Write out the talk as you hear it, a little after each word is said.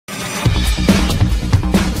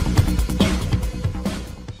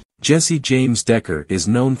Jessie James Decker is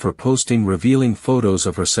known for posting revealing photos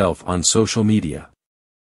of herself on social media.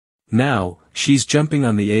 Now, she's jumping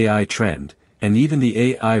on the AI trend, and even the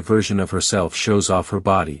AI version of herself shows off her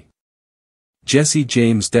body. Jessie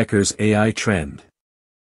James Decker's AI trend.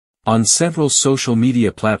 On several social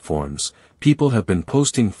media platforms, people have been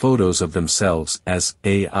posting photos of themselves as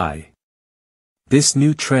AI. This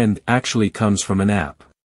new trend actually comes from an app.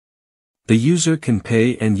 The user can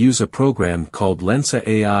pay and use a program called Lensa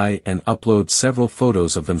AI and upload several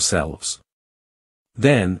photos of themselves.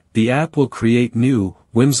 Then, the app will create new,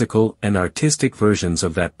 whimsical and artistic versions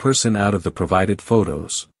of that person out of the provided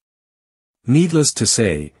photos. Needless to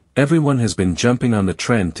say, everyone has been jumping on the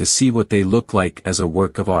trend to see what they look like as a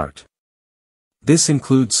work of art. This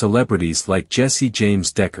includes celebrities like Jessie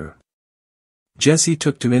James Decker. Jessie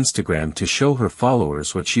took to Instagram to show her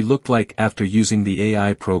followers what she looked like after using the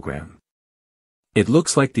AI program. It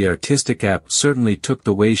looks like the artistic app certainly took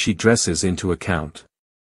the way she dresses into account.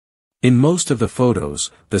 In most of the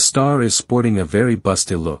photos, the star is sporting a very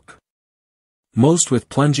busty look. Most with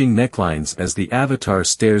plunging necklines as the avatar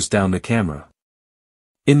stares down the camera.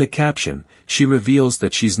 In the caption, she reveals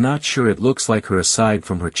that she's not sure it looks like her aside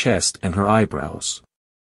from her chest and her eyebrows.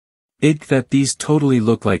 That these totally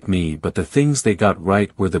look like me, but the things they got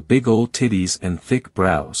right were the big old titties and thick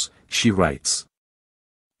brows, she writes.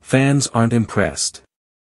 Fans aren't impressed.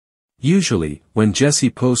 Usually, when Jessie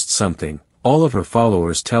posts something, all of her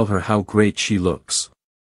followers tell her how great she looks.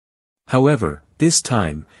 However, this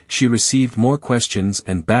time, she received more questions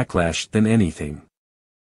and backlash than anything.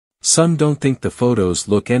 Some don't think the photos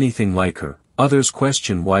look anything like her, others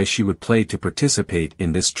question why she would play to participate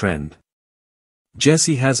in this trend.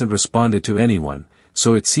 Jessie hasn't responded to anyone,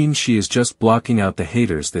 so it seems she is just blocking out the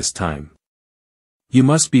haters this time. You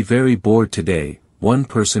must be very bored today, one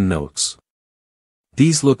person notes.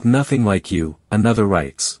 These look nothing like you, another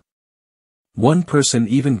writes. One person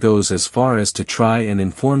even goes as far as to try and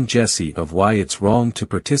inform Jessie of why it's wrong to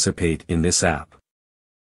participate in this app.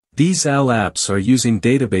 These apps are using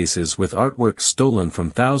databases with artwork stolen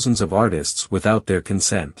from thousands of artists without their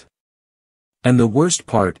consent. And the worst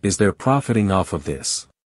part is they're profiting off of this.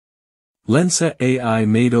 Lensa AI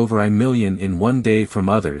made over $1 million in one day from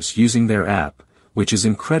others using their app, which is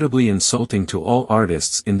incredibly insulting to all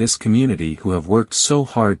artists in this community who have worked so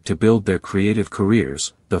hard to build their creative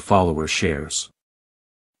careers, the follower shares.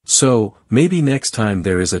 So, maybe next time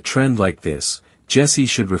there is a trend like this, Jessie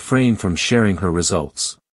should refrain from sharing her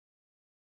results.